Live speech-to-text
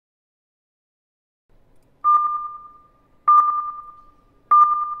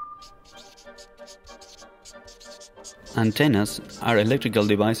Antennas are electrical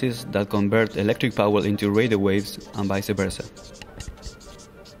devices that convert electric power into radio waves and vice versa.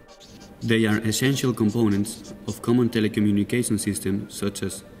 They are essential components of common telecommunication systems such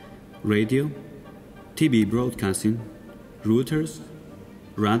as radio, TV broadcasting, routers,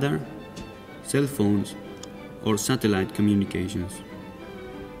 radar, cell phones, or satellite communications.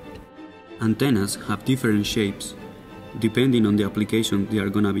 Antennas have different shapes depending on the application they are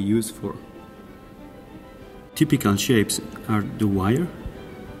going to be used for. Typical shapes are the wire,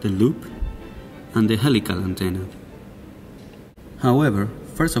 the loop, and the helical antenna. However,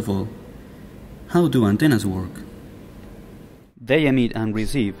 first of all, how do antennas work? They emit and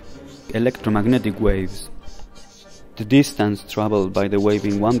receive electromagnetic waves. The distance traveled by the wave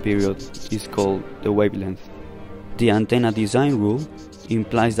in one period is called the wavelength. The antenna design rule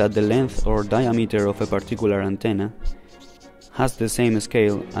implies that the length or diameter of a particular antenna has the same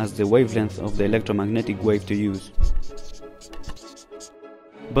scale as the wavelength of the electromagnetic wave to use.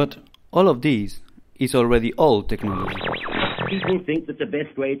 But all of this is already old technology. People think that the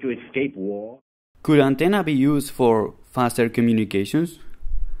best way to escape war... Could antenna be used for faster communications?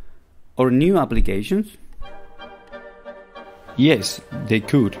 Or new applications? Yes, they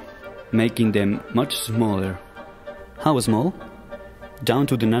could, making them much smaller. How small? Down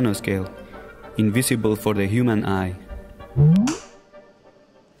to the nanoscale, invisible for the human eye.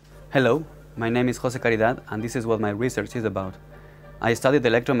 Hello, my name is José Caridad, and this is what my research is about. I studied the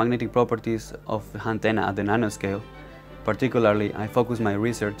electromagnetic properties of the antenna at the nanoscale. Particularly, I focus my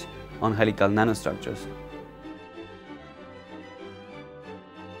research on helical nanostructures.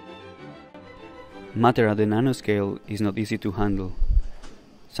 Matter at the nanoscale is not easy to handle.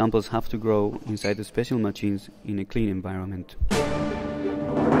 Samples have to grow inside the special machines in a clean environment.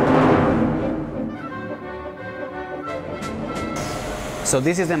 So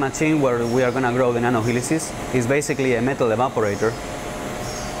this is the machine where we are going to grow the nanohelices. It's basically a metal evaporator.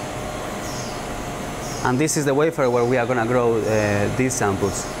 And this is the wafer where we are going to grow these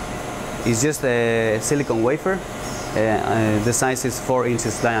samples. It's just a silicon wafer. The size is 4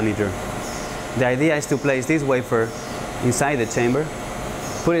 inches diameter. The idea is to place this wafer inside the chamber,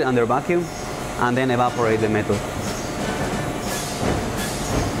 put it under vacuum, and then evaporate the metal.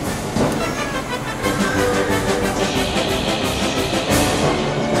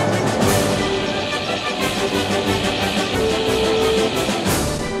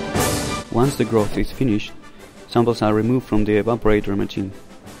 Once the growth is finished, samples are removed from the evaporator machine.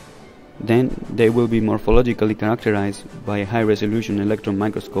 Then they will be morphologically characterized by a high-resolution electron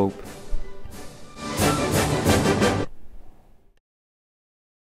microscope.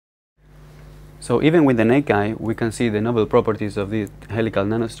 So even with the naked eye, we can see the novel properties of these helical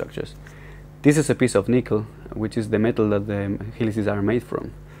nanostructures. This is a piece of nickel, which is the metal that the helices are made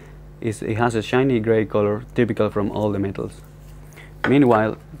from. It has a shiny gray color, typical from all the metals.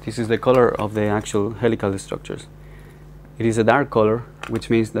 Meanwhile, this is the color of the actual helical structures. It is a dark color, which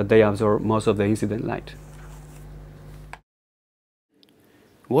means that they absorb most of the incident light.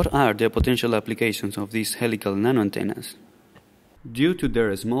 What are the potential applications of these helical nanoantennas? Due to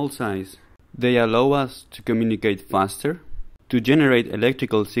their small size, they allow us to communicate faster, to generate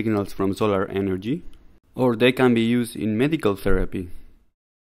electrical signals from solar energy, or they can be used in medical therapy.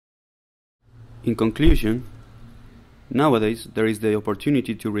 In conclusion, nowadays there is the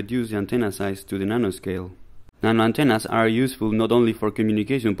opportunity to reduce the antenna size to the nanoscale. Nanoantennas are useful not only for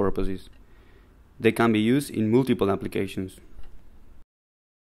communication purposes. They can be used in multiple applications.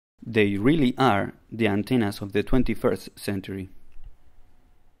 They really are the antennas of the 21st century.